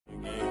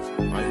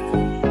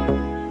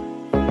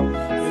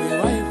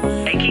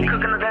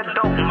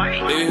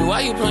Baby,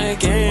 why you playing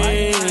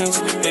games?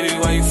 Baby,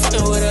 why you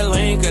fucking with a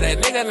link? Cause that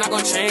nigga not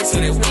gon' change,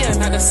 so that we are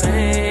not the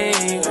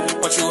same.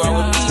 Want you all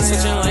with me,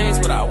 switching lanes,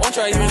 but I want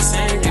you even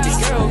same. Baby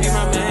girl, be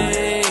my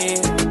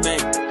main thing.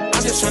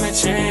 I'm just tryna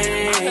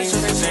change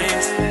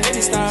things.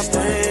 Baby, stop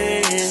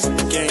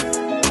playing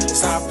games.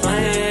 Stop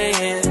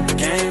playing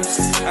games.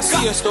 I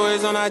see your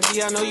stories on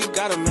IG, I know you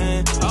got a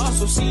man. I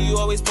also see you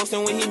always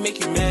posting when he make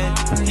you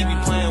mad. He be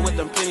playing with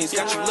them pennies,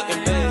 got you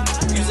looking bad.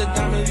 Use a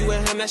diamond, you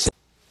and him, that shit.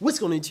 What's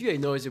going on? You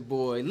ain't know it's your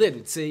boy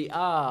Little T.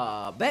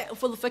 Back in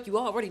full effect. You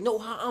already know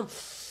how I'm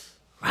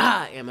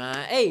riding,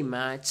 man. Hey,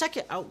 man, check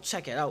it out,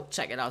 check it out,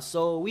 check it out.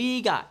 So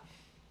we got,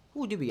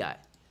 who do we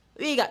got?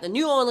 We got the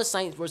New Orleans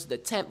Saints versus the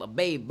Tampa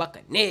Bay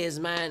Buccaneers,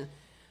 man.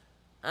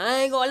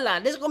 I ain't gonna lie,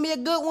 this is gonna be a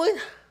good one.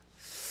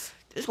 This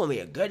is gonna be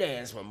a good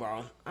ass one,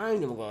 bro. I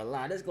ain't even gonna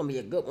lie, this is gonna be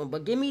a good one.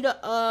 But give me the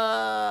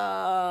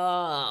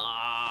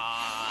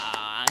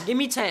give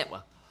me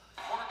Tampa.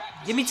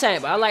 Give me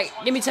Tampa.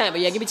 Give me Tampa.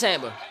 Yeah, give me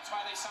Tampa.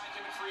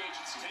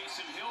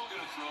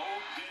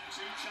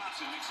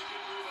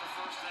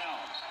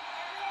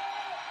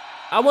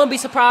 I wouldn't be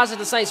surprised if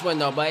the Saints win,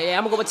 though, but yeah,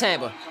 I'm gonna go with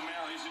Tampa.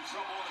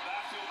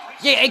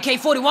 Yeah,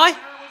 AK-41.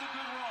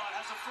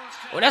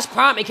 Oh, that's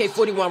prime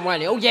AK-41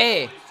 running. Oh,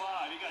 yeah.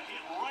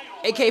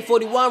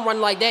 AK-41 running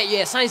like that.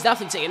 Yeah, Saints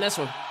definitely taking this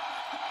one.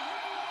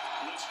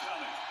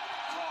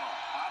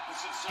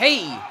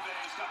 Hey.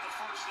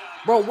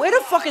 Bro, where the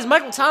fuck is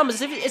Michael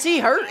Thomas? Is he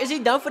hurt? Is he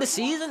done for the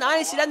season? I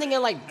didn't see that nigga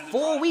in like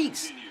 4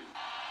 weeks.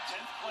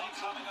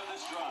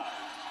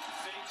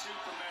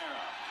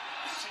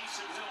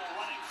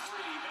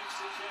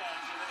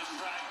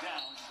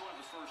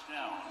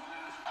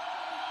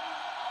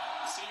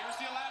 See, here's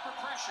the elaborate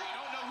pressure. You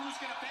don't know who's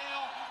going to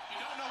bail. You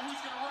don't know who's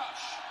going to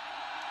rush.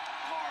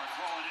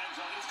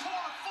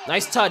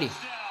 Nice tutty.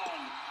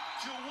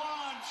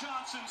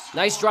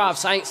 Nice drive,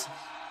 Saints.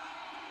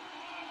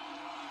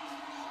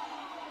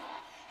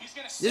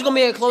 This is going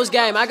to be a close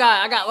game. I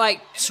got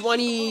like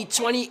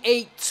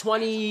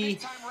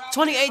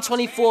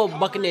 28-24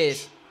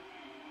 Buccaneers.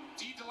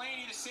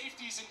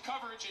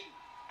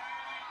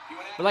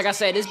 But like I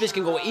said, this bitch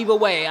can go either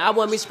way. I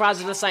wouldn't be surprised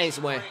if the Saints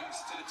win.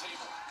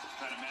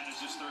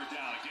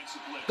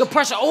 Good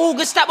pressure. Oh,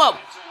 good step up.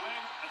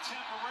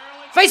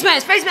 Face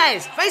mask, face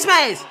mask, face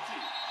mask.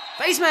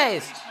 Face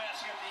mask.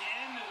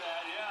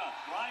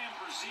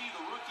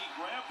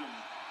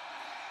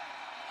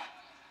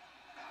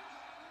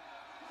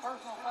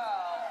 Personal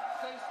foul,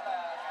 face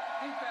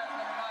mask, defense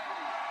number 90.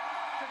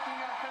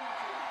 15-yard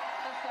penalty.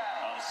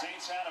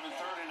 Saints had him in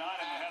 39 and they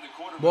had the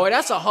quarterback. Boy,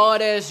 that's a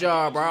hard ass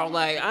job, bro.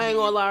 Like, I ain't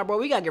gonna lie, bro.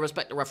 We gotta give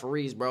respect to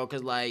referees, bro.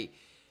 Cause like,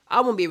 I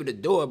wouldn't be able to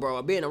do it,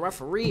 bro. Being a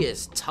referee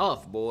is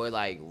tough, boy.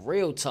 Like,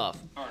 real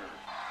tough. In the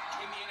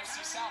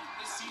NFC South,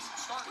 this season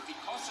started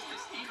because of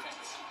this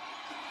defense.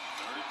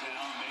 Third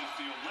down,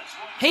 Mayfield. Let's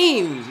run.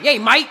 Yay,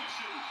 Mike.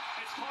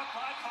 It's caught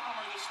by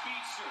Palmer, the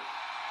speedster.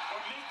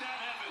 Or make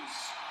that Evans.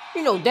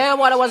 You know damn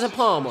well that wasn't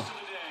Palmer.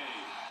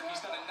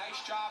 He's done a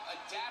nice job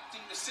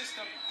adapting the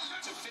system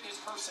to fit his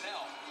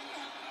personnel.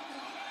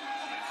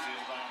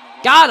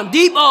 Got him,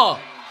 deep ball.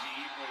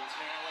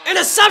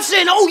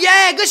 Interception. Oh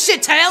yeah, good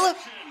shit, Taylor.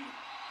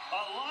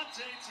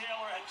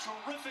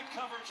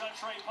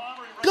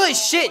 Good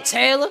shit,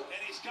 Taylor.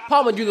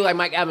 Palmer do look like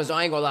Mike Evans, though.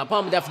 I ain't gonna lie.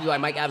 Palmer definitely look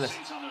like Mike Evans.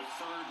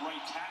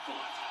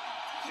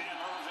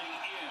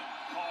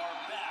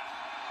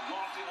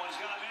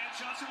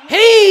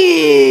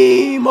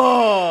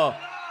 Heema!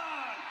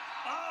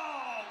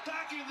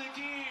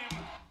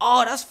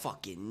 Oh, that's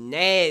fucking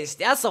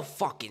nasty. That's a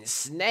fucking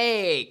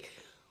snake.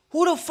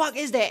 Who the fuck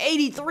is that?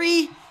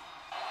 83?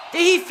 Did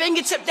he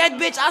fingertip that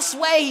bitch? I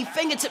swear he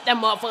fingertipped that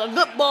motherfucker.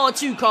 Good ball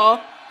too,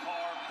 Carl.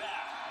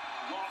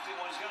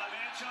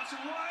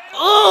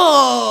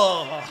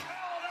 Oh!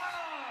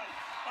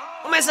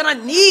 Oh man said I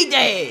need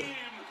that.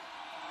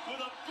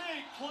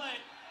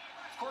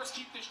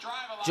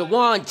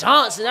 Jawan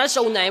Johnson, that's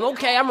your name.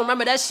 Okay, I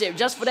remember that shit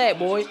just for that,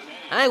 boy.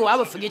 I ain't gonna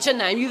ever forget your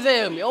name. You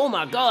feel me? Oh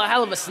my god,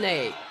 hell of a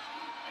snake.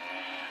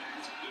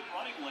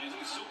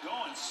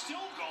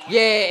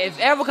 Yeah, if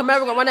ever Kamara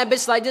gonna run that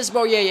bitch like this,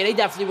 bro, yeah, they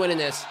definitely winning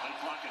this.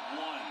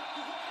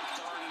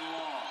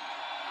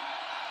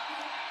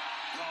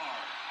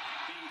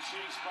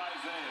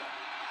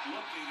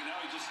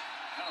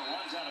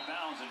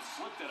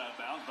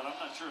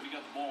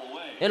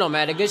 It don't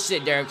matter. Good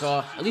shit, Derek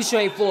Carr. At least you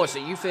ain't forced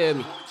it. You feel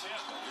me?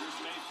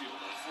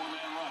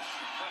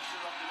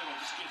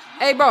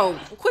 Hey, bro,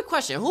 quick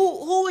question.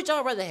 Who would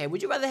y'all rather have?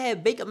 Would you rather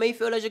have Baker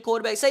Mayfield as your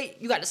quarterback? Say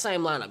you got the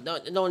same lineup.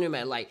 Don't even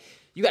matter. Like,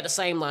 you got the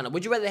same lineup.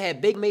 Would you rather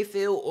have Baker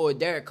Mayfield or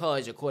Derek Carr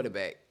as your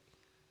quarterback?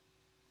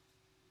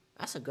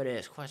 That's a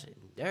good-ass question.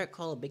 Derek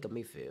Carr or Baker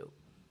Mayfield?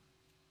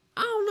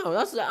 I don't know.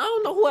 I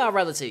don't know who I'd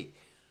rather take.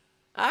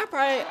 I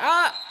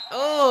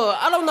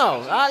don't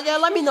know. Yeah,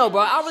 let me know,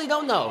 bro. I really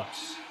don't know.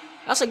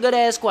 That's a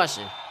good-ass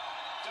question.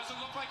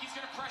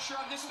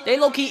 They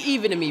low-key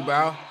even to me,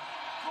 bro.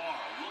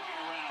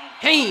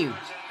 Hey.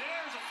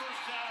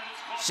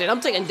 Shit, I'm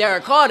taking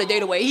Derek Carr today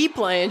the way he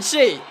playing.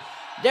 Shit.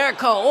 Derek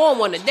Carr on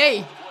one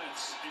today.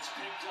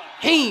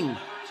 Him. Going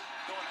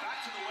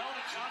back to the well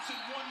to Johnson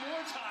one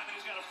more time, and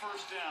he's got a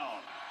first down.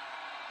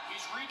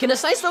 Can the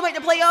Saints still make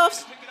the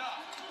playoffs?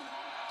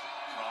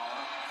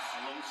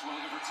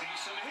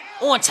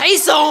 On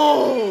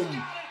Taysom.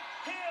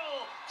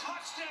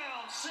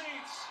 Touchdown,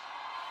 Saints.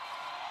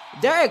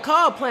 Derek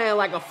Carr playing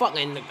like a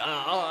fucking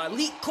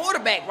elite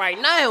quarterback right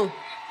now.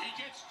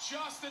 He gets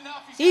just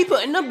enough. He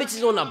putting them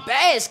bitches on the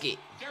basket.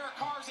 Derek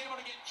Carr's able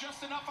to get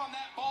just enough on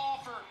that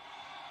ball for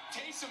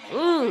Taysom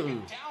Hill.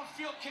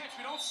 Downfield catch.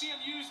 We don't see him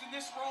used in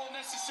this role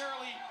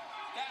necessarily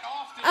that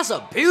often. That's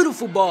a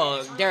beautiful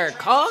ball, Derek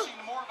Carr.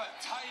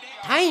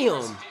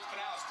 Damn.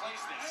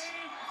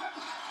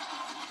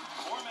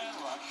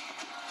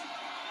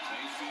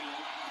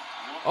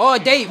 All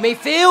day,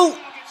 Mayfield.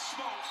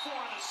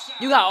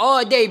 You got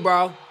all day,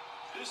 bro.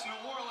 This New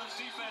Orleans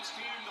defense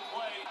came to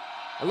play.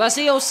 Unless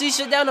he don't see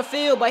shit down the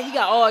field, but he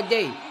got all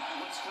day.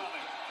 What's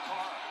coming?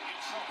 Carr in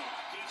trouble.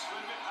 Gets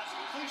rid of it. Has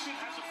a completion.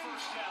 Has a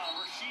first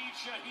down. Rashid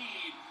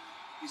Shaheed.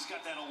 He's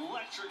got that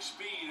electric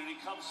speed, and he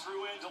comes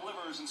through and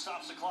delivers and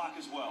stops the clock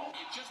as well.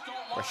 You just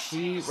don't want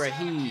Rashid to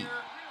Shaheed.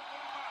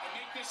 and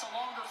make this a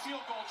longer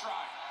field goal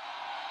drive.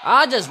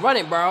 I'll just run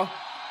it, bro.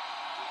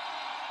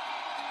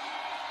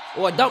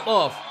 Or a dump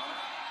off.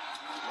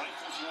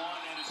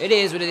 It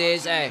is what it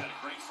is, hey.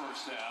 Great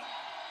first half.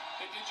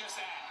 They did just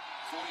that.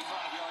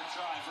 45-yard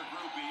try for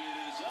Groupie. It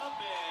is up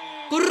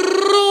and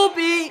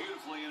Groupie.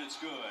 beautifully, and it's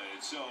good.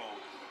 So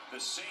the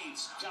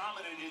Saints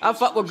dominated. I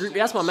fuck with Groupie.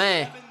 That's my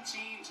man.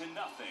 17-0.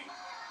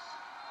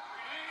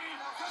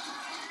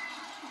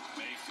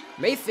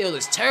 Mayfield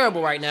is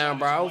terrible right now,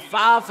 bro.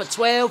 5 for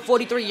 12,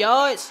 43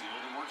 yards.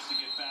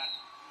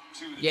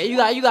 Yeah,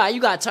 you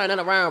got to turn that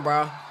around,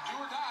 bro.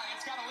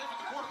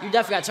 You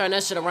definitely got to turn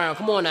that shit around.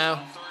 Come on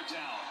now.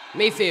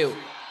 Mayfield.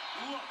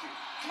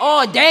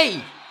 All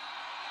day.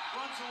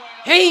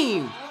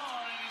 Him.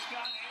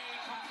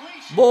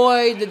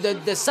 Boy,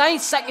 the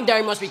Saints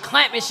secondary must be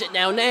clamping shit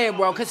down there,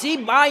 bro, because he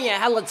buying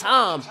hella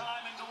time.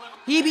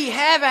 He be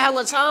having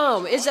hella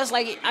time. It's just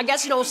like, I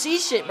guess he don't see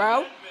shit,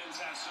 bro.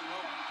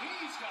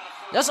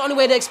 That's the only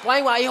way to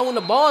explain why he holding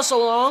the ball so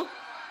long.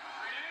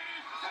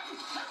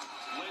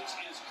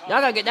 Y'all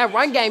gotta get that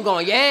run game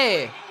going,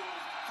 yeah.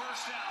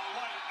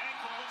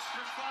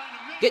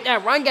 Get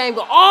that run game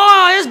going.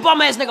 Oh, this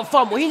bum ass nigga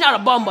fumble. He's not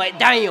a bum, but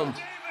damn.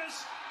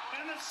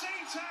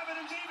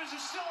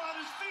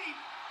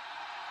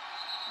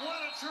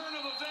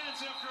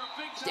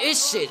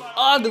 This shit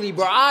ugly,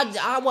 bro.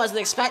 I wasn't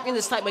expecting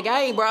this type of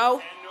game,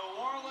 bro.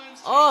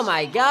 Oh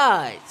my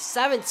god.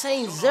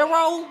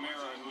 17-0.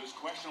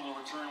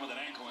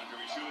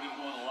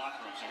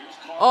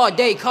 All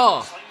day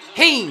call.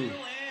 Hing.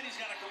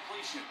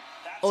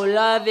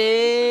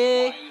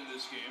 Olave.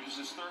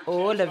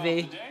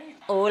 Olave.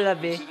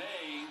 Olave.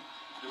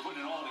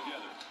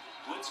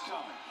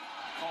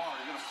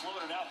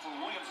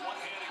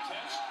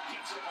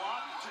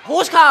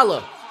 Horse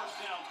collar.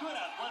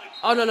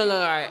 Oh, no, all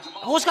right.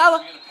 Horse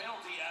collar?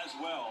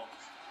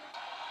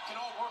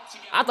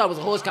 I thought it was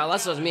a horse collar.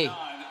 That's just me.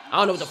 I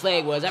don't know what the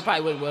flag was. That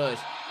probably what it was.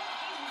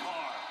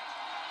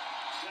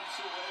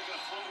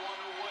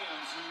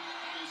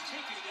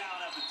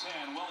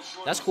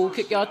 That's cool.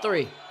 Kick y'all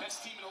 3.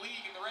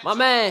 My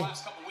man.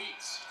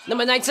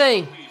 Number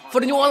 19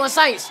 for the New Orleans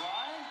Saints.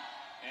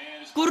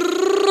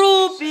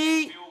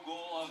 Groupie.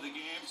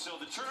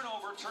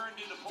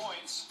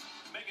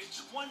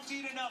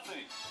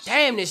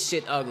 Damn, this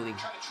shit ugly.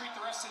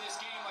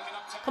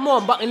 Come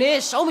on,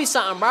 Buccaneers. Show me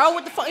something, bro.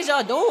 What the fuck is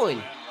y'all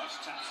doing?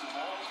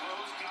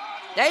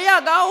 There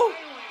y'all go.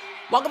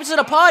 Welcome to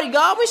the party,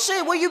 God. What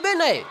shit? Where you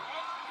been at?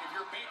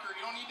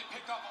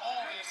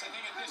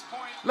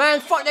 Man,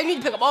 fuck, they need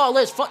to pick up all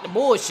this. Fuck the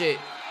bullshit.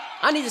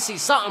 I need to see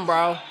something,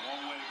 bro.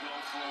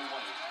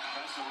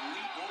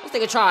 This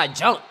nigga try to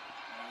jump.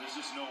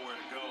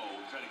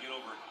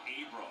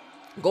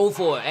 Go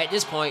for it at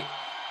this point.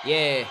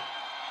 Yeah.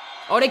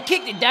 Oh, they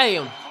kicked it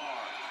down.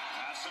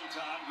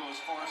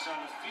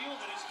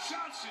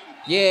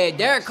 Yeah,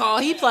 Derek Carr,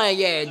 he playing,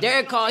 yeah.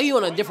 Derek Carr, he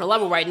on a different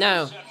level right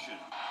now.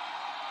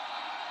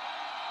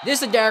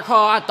 This is the Derek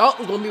Carr I thought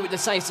was going to be with the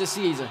Saints this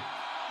season.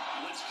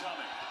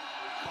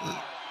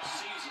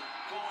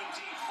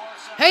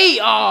 Hey,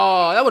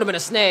 oh, that would have been a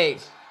snag.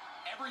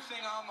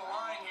 Everything on the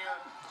line here.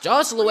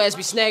 Johnson will ass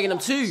be snagging them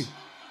too.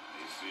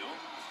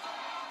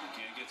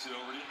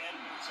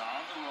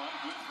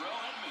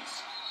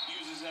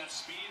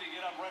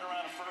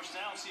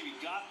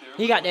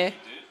 He got there.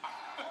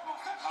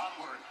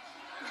 Onward.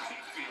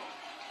 Mayfield.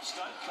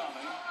 Stunt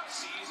coming.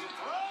 Sees it.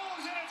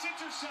 Throws and it's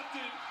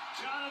intercepted.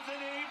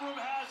 Jonathan Abram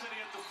has it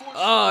at the 4.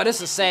 Oh, this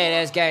is a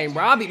sad ass game,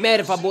 bro. I'd be mad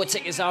if I bought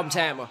tickets out in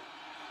Tampa.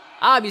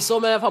 I'd be so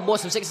mad if I bought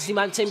some tickets to see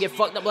my team get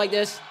fucked up like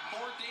this.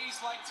 More days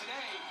like today,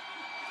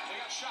 they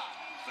got shot.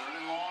 3rd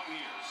and long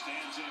here.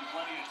 Stands in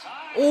plenty of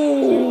time.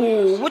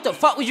 Ooh, what the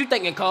fuck was you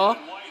thinking, Carl?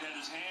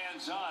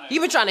 He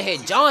been trying to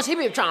hit Johnson.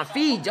 He been trying to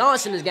feed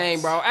Johnson this game,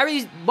 bro.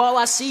 Every ball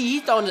I see, he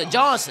throwing to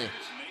Johnson.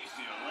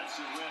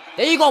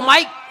 There you go,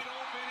 Mike.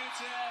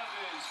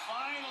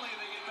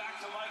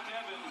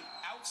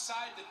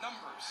 outside the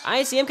numbers. I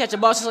ain't see him catch a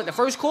ball since like the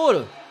first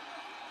quarter.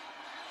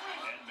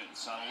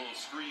 Edmonds on a little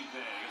screen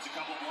peg. It's a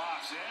couple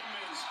blocks.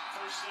 Edmonds,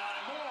 first down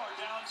and more,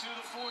 down to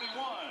the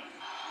 41.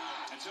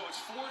 And so it's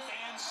 4th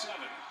and 7.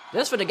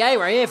 That's for the game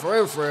right here, for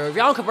real, for real. If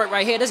y'all don't convert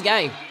right here, this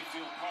game.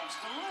 Mayfield pumps,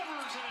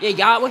 delivers, and Yeah,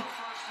 Godwin. first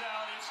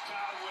down, it's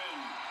Godwin.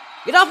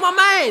 Get off my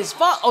mans.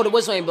 Fuck. Oh, the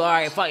whistle ain't blow. All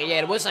right, fuck it.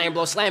 Yeah, the whistle ain't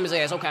blow. Slam his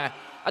ass. Okay.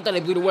 I thought they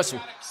blew the whistle.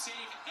 Gotta save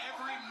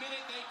every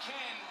minute they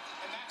can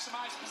and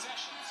maximize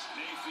possessions.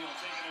 Mayfield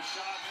taking a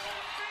shot, middle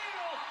of the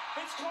field.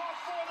 It's caught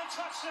for the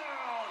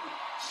touchdown.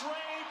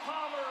 Trey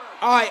Palmer.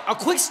 All right, a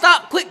quick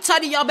stop, quick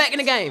tidy. Y'all back in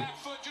the game. Back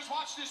foot, just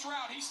watch this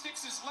route. He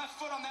sticks his left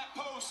foot on that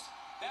post.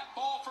 That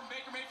ball from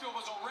Baker Mayfield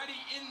was already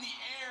in the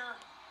air.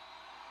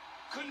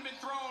 Couldn't have been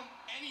thrown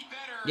any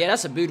better. Yeah,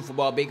 that's a beautiful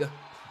ball, Baker.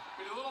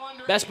 With a little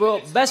under Best 8 ball,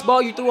 minutes best to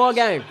ball go. you threw all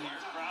game. Crowd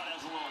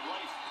has a little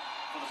life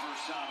for the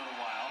first time in a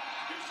while.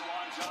 Here's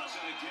Juwan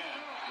Johnson again.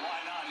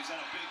 Why not? He's had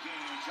a big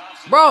game.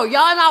 Johnson. Bro,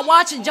 y'all not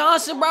watching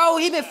Johnson, bro.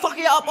 He been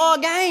fucking up all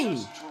game.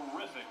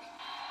 Terrific.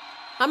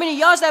 How many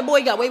yards that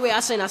boy got? Wait, I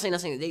seen.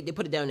 They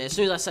put it down there as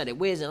soon as I said it.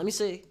 Where's it? Let me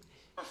see.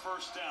 For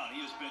first down,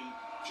 he has been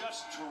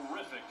just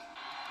terrific.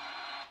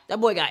 That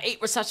boy got 8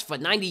 receptions for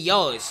 90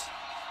 yards.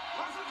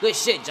 Good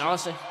shit,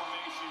 Johnson.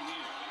 Formation here.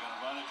 They're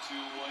gonna run it to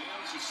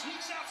Williams. He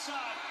sneaks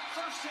outside.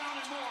 First down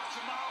and more.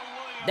 Jamal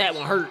Williams. That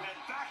one hurt. And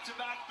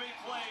back-to-back big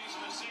plays,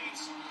 and the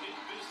Saints in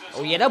business.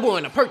 Oh yeah, that boy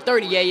in the perk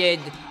 30. Yeah.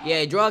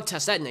 Drug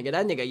test that nigga.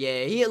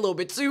 Yeah, he a little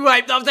bit too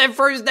hyped off that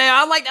first down.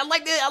 I like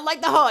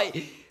the hype.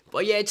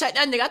 But yeah, check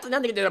that nigga. I thought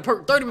that nigga did a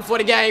perk 30 before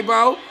the game,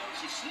 bro.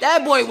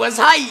 That boy was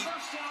hyped.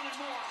 First down and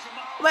more.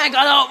 Jamal Man,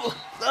 got up.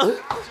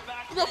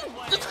 back-to-back big plays.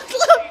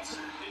 Saints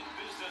in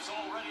business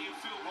already in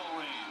field goal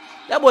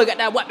range. That boy got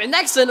that weapon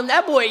next to him.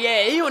 That boy,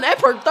 yeah, he on that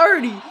perk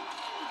 30. Gives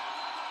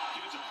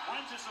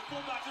Apprentice the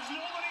fullback. There's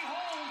nobody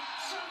home.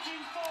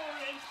 Surging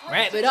forward and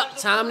Wrap it up.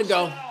 Time to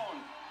go.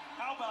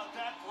 How about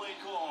that play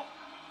call?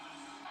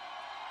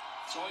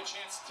 It's the only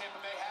chance Tampa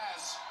Bay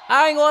has.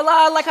 I ain't gonna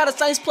lie, I like how the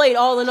Saints played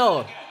all in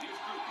all.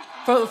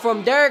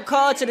 From Derek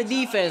Carr to the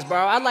defense, bro.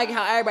 I like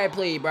how everybody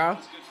played, bro.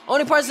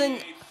 Only person,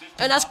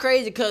 and that's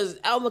crazy because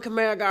Alvin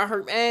Kamara got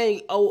hurt,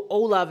 and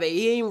Olave,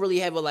 he didn't really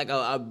have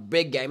a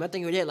big game. I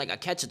think he had like a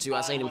catch or two.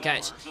 I seen him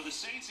catch. So the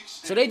Saints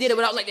extend. So they did it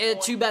without like their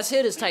 2 best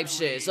hitters type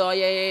shit. So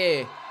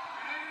yeah.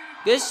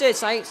 Good shit,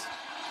 Saints.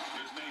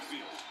 Here's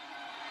Mayfield.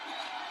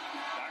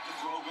 Back to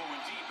throw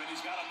going deep, and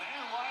he's got a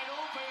man wide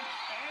open,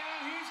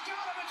 and he's got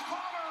him. It's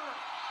Palmer.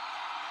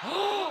 He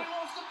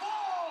lost the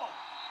ball.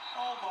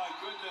 Oh my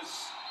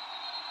goodness.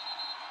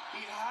 He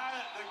had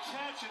it, the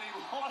catch, and he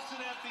lost it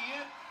at the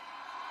end.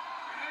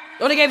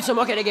 Oh, they gave it to him.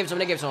 Okay, they gave it to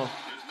him. Here's Mayfield.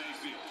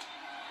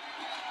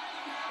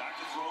 Back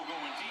to throw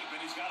going deep,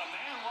 and he's got a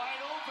man wide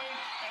open.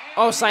 And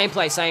Oh, same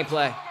play. and now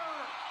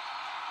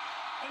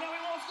he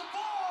lost the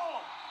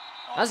ball.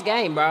 Oh, That's my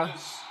game, bro.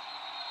 goodness.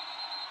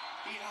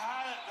 He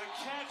had it, the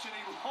catch, and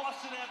he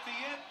lost it at the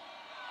end.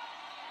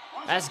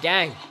 That's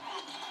gang.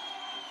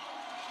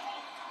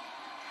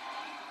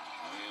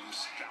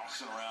 Williams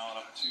bouncing around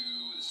up to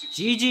the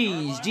 16.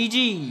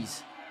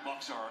 GG's.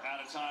 Bucks are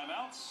out of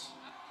timeouts.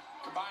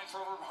 Combined for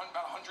over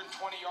about 120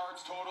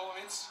 yards total. I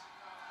mean,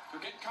 they're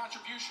getting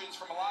contributions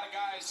from a lot of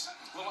guys a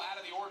little out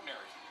of the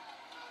ordinary.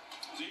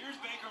 So here's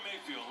Baker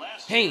Mayfield.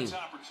 Last Hey. chance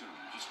opportunity.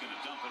 Just going to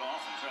dump it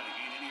off and try to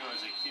gain any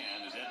yards they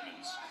can as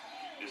Edmonds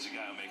is the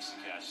guy who makes the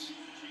catch.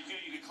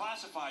 You can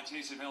classify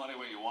Taysom Hill any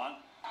way you want.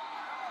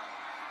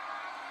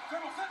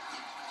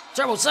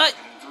 Triple set.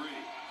 And 3.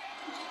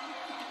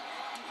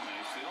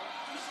 Mayfield.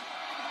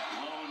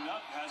 Low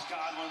nut has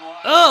Godwin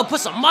wide. Oh, put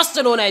some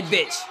mustard on that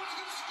bitch. Score!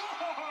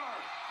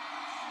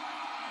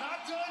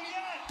 Not done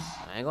yet.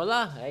 I ain't gonna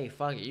lie. Hey,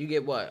 fuck it. You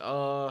get what?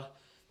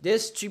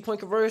 This 2-point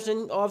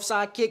conversion,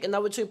 offside kick,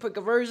 another 2-point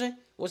conversion.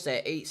 What's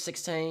that?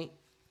 8-16.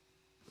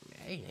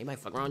 Hey, they might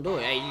fuck around do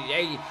it.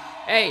 Hey,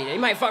 they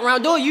might fuck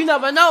around do it. You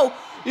never know.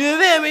 You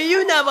feel me?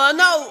 You never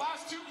know.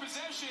 Last 2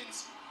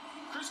 possessions,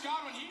 Chris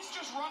Godwin, he's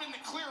just running the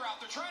clear out.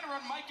 They're trying to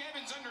run Mike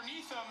Evans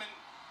underneath him, and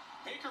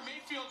Baker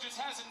Mayfield just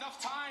has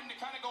enough time to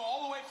kind of go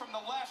all the way from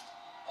the left,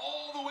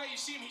 all the way. You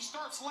see him, he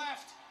starts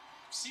left,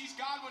 sees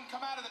Godwin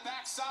come out of the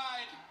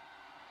backside.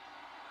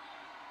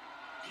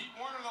 Pete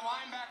Warner, the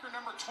linebacker,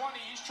 number 20,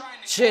 he's trying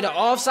to... Shit, an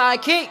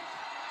offside kick.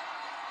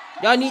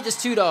 Y'all need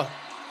this too, though.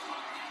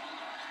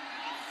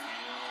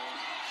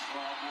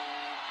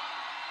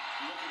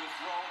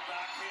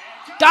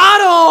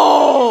 Got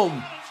him!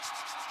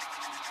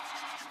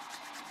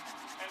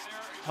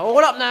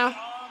 Hold up now. On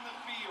the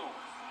field.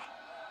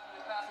 The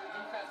passer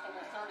defense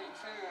number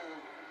 32,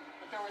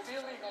 but there was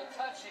illegal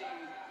touching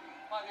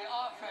on the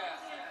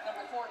offense,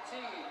 number 14.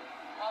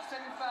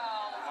 Outstanding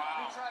foul,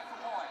 retry for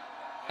point.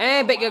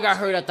 And Baker got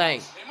hurt, I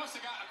think. They must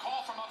have gotten a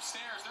call from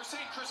upstairs. They're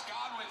saying Chris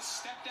Godwin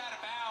stepped out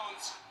of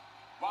bounds.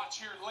 Watch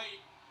here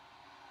late.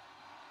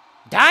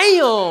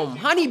 Damn!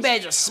 Honey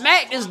Badger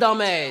smacked his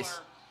dumb ass.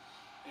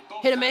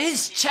 Hit him in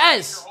his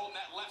chest. Holding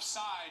that left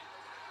side.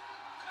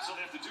 So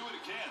they have to do it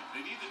again. They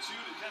need the 2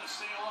 to kind of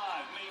stay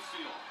alive.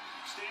 Mayfield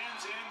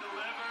stands in,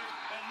 delivered,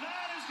 and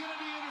that is going to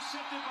be intercepted.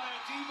 intercepted by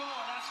Adebo,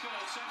 and that's going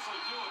to essentially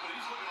do it, but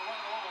he's looking to run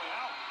it all the way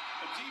out.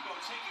 Adebo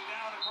taken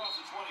down across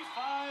the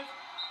 25.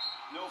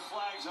 No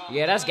flags on.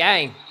 Yeah, that's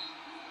game.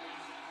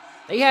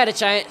 They had a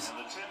chance. And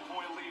the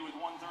 10-point lead with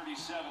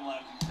 137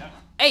 left.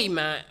 Hey,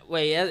 man.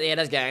 Wait, yeah,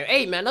 that's game.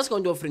 Hey, man, that's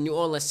going to do it for the New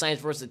Orleans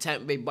Saints versus the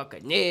Tampa Bay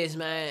Buccaneers,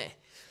 man.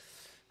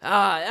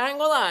 I ain't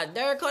gonna lie.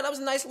 Derek Carr, that was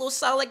a nice little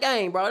solid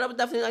game, bro. That was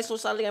definitely a nice little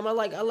solid game. I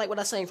like what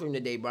I sang for him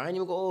today, bro. I ain't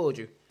even gonna hold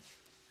you.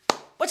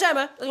 But yeah,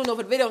 man, that's gonna do it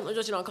for the video. Let me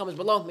know in the comments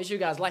below. Make sure you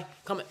guys like,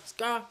 comment,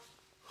 subscribe.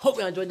 Hope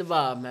y'all enjoyed the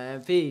vibe,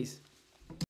 man. Peace.